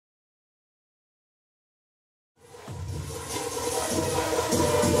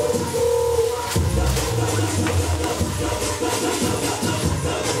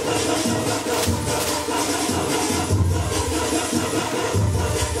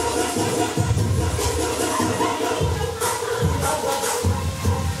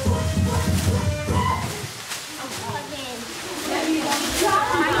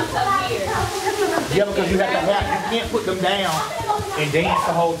Yeah, because you have to have, you can't put them down and dance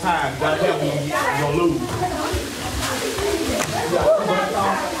the whole time. You gotta have them, you're gonna lose. You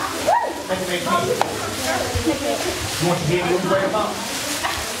want to get a little way about?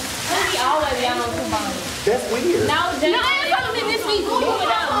 He always be on 2 bones. That's weird. No, I ain't supposed to this week. Move it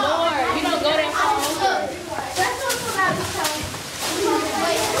up more. You don't go that far. Move it up.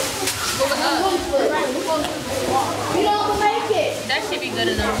 You don't make it. That should be good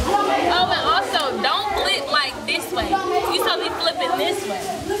enough. Oh, and also, don't flip like this way. You supposed to be flipping this way.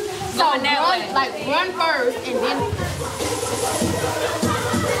 Going that way. Like run first and then.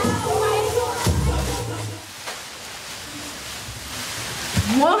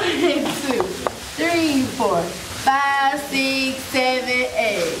 1, 2, 3, 4, 5, 6, 7,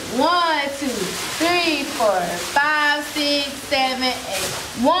 8. 1, 2, 3, 4, 5, 6, 7, 8.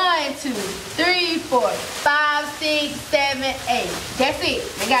 1, 2, 3, 4, 5, 6, 7, 8. That's it.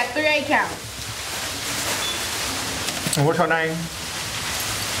 They got 3 8 counts. And what's your name?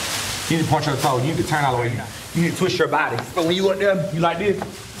 You need to punch your toe. You need to turn all the way. You need to twist your body. So when you up there, you like this.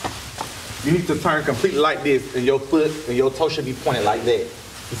 You need to turn completely like this, and your foot and your toe should be pointed like that.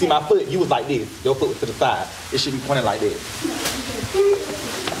 You see my foot? You was like this. Your foot was to the side. It should be pointed like this.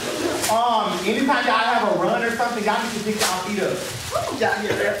 Anytime y'all have a run or something, y'all need to pick y'all feet up. Y'all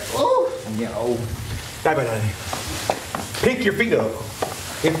get there. Ooh. I'm getting old. Pick your feet up.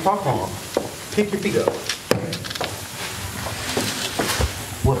 It's pom-pom. Pick your feet up.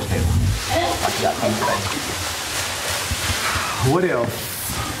 What else? What else?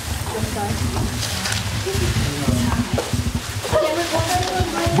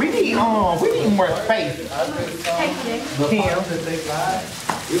 We need more space.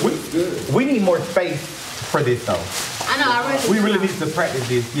 We need more space for this though. I know, we really need to practice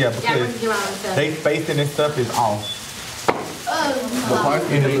this, yeah, because they spacing and stuff is off. The parts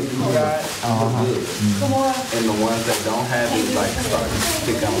that you got are good. And the ones that don't have it, like, start to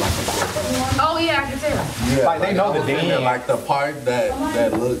stick out like a fork. Oh, yeah, I can tell. Yeah, like they know the dance. Like the part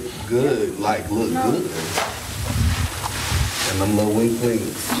that look good, like look good. And them little wink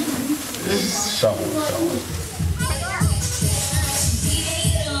winks. It's showing.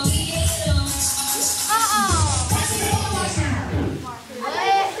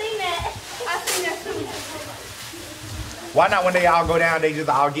 Why not when they all go down, they just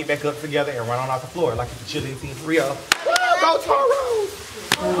all get back up together and run on off the floor like it's a chilling team for real. Woo, go Toros!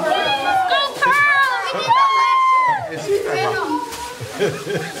 Go Pearl!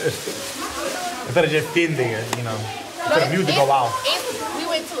 Instead of just sitting there, you know, until the music go off. We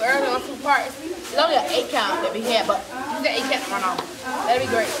went too early on 2 parts. It's only an 8 count that we had, but you got 8 counts to run off. That'd be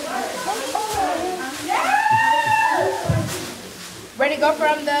great. Ready to go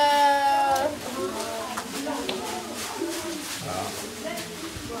from the...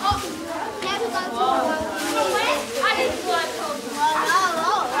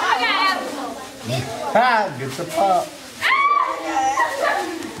 Ah, get the pop.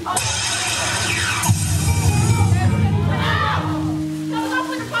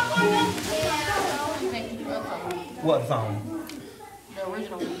 What song? The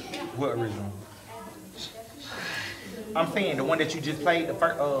original. What original? I'm saying the one that you just played, the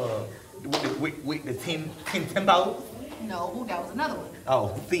first, with the 10 tempos. No, that was another one.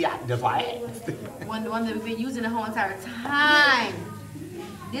 Oh, see, that's why I asked. The one that we've been using the whole entire time.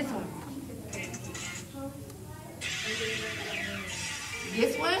 This one.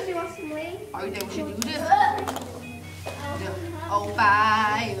 This one? You want some wings? Or you think we should do this one? Oh,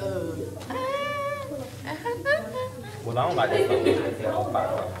 fire. Well, I don't like that song. Oh, fire.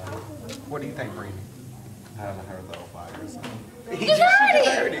 What do you think, Brady? I haven't heard the fire song. You just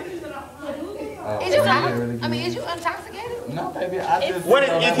heard it. Is you intoxicated? No, baby, I just. What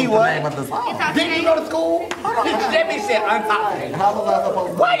is he what? Didn't you go to school? That bitch said intoxicated. How was I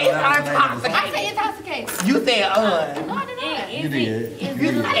supposed to? What is intoxicated? I said intoxicated. You said No, I did not. You did. I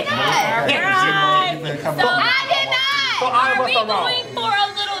did not. So So all of are us we are wrong. going for a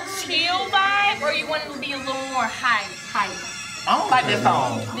little chill vibe, or you want it to be a little more hype? I don't like that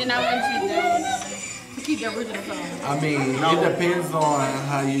song. Then I want you to Keep the original song. I mean, it depends on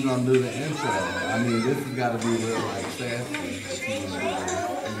how you gonna do the intro. I mean, this has got to be real like sassy.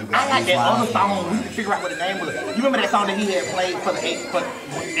 I like that other song. We need to figure out what the name was. You remember that song that he had played for at the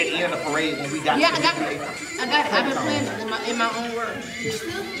end of the parade when we got? Yeah, I got it. I've been playing it in my own words.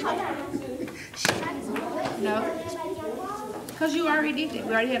 No, because you already did it.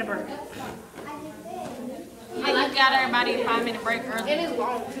 We already had a break. you got everybody a 5-minute break early. It is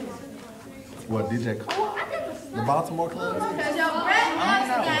long too. What DJ? The Baltimore Club?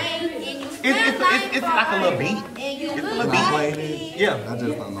 It's like a little beat. It's a little beat. I played it. Yeah. I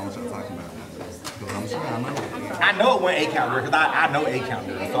just don't know what y'all talking about. I know it wasn't 8 count girl because I know 8 count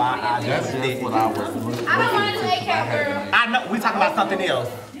girl. So I That's just what I was looking I don't want to do 8 count girl. I know we talking about something else.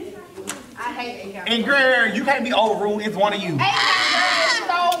 I hate 8 count. And girl, you can't be overruled. It's one of you. 8 count girl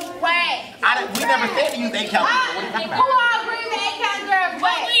is so whack. We never said to use 8 count girl. What are you talking Who about? all agree with 8 count girl is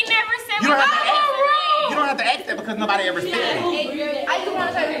whack? We never said You don't have to ask. overruled. You don't have to ask that because nobody ever said it. I just want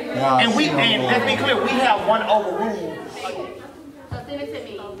to say this. And let's be clear, we have one overruled. So send it to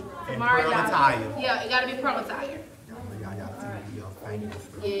me. And Tomorrow, pearl attire. yeah, it gotta be pearl attire.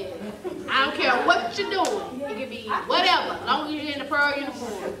 Yeah. I don't care what you're doing. It can be whatever. As long as you're in the pearl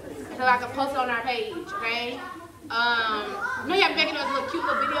uniform. So I can post it on our page, okay? You know y'all making those little cute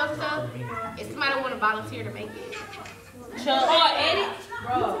little videos and stuff? If somebody want to volunteer to make it. edit?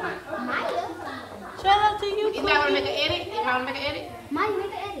 Bro. Shout out to you. If I want to make an edit, Maya, make an edit.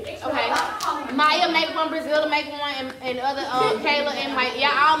 okay. Maya make one, Brazil make one, and other Kayla and Maya,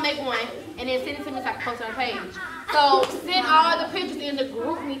 yeah, I'll make one, and then send it to me so I can post it on the page. So send all the pictures in the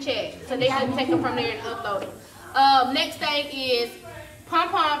group me chat, so they can take them from there and upload them. Next thing is pom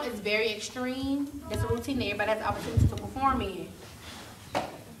pom is very extreme. That's a routine that everybody has the opportunity to perform in.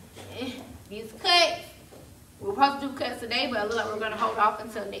 These cuts, we're supposed to do cuts today, but it looks like we're gonna hold off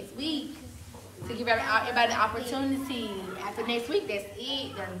until next week. To give everybody the opportunity. After next week, that's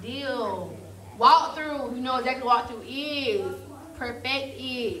it, done deal. Walk through, you know exactly what walk through is. Perfect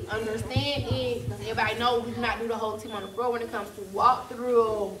it, understand it. Because everybody knows we do not do the whole team on the floor when it comes to walk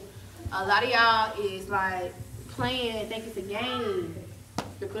through. A lot of y'all is like playing, think it's a game.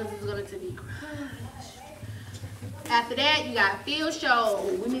 Because it's going to be crushed. After that, you got field show.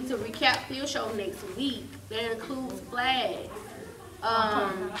 We need to recap field show next week. That includes flags.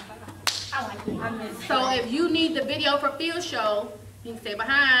 So if you need the video for field show, you can stay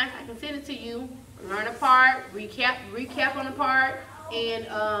behind. I can send it to you. Learn a part, recap on the part, and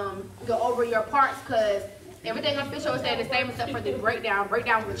go over your parts because everything on field show is staying the same except for the breakdown.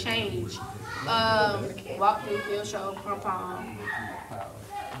 Breakdown will change. Walk through field show, pom pom.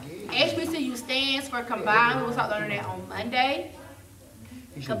 HBCU stands for combined. We will start learning that on Monday.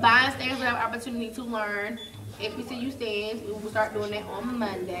 Combined stands we have opportunity to learn. HBCU stands, we will start doing that on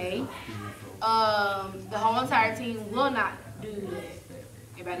Monday. The whole entire team will not do that.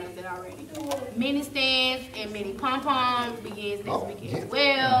 Everybody knows that already. Mini stands and mini pom-poms begins next week as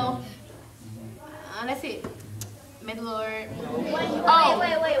well. That's it. May the Lord.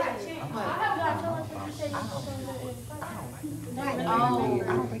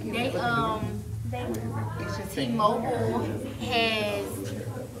 Wait. T-Mobile has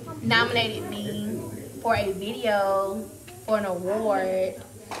nominated me for a video for an award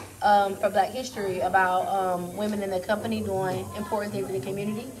for Black History about women in the company doing important things in the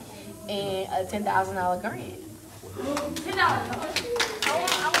community and a $10,000 grant.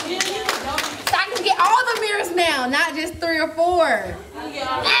 So I can get all the mirrors now, not just 3 or 4.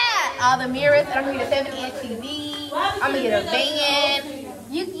 All the mirrors, and I'm gonna get a 7-inch TV. I'm gonna get a van.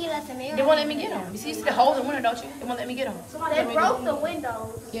 You can get us a mirror. They won't let me get them. You see the holes in the window, don't you? They won't let me get them. They broke the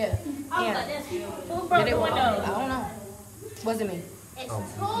windows. Yeah. Who broke the window? I don't know. Wasn't me. It's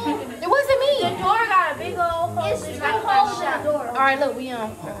It wasn't me. The door got a big old hole. It's 2 holes in the door. All right, look, we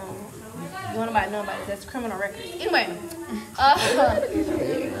don't about nobody. That's criminal records. Anyway,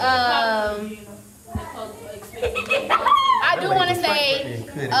 I do want to say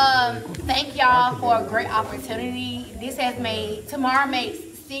thank y'all for a great opportunity. This has made, tomorrow makes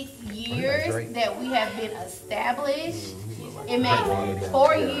 6 years that we have been established. It makes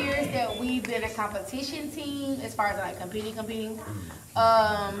 4 years that we've been a competition team as far as like competing.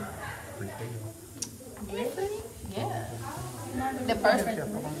 Yeah. The first year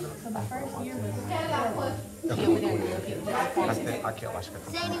was we didn't repeat the performance. I can't watch it.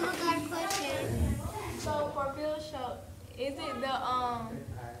 Sadie, we got a question. So for field show, is it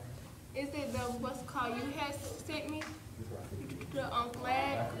the what's called you had sent me the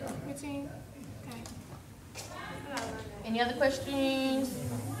flag routine? Okay. Any other questions?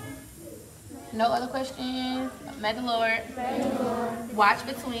 No other questions? May the Lord watch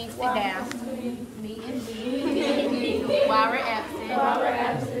between, sit down, me and me, while we're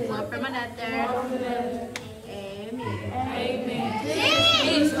absent, one from another. Amen.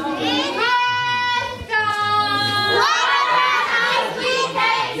 This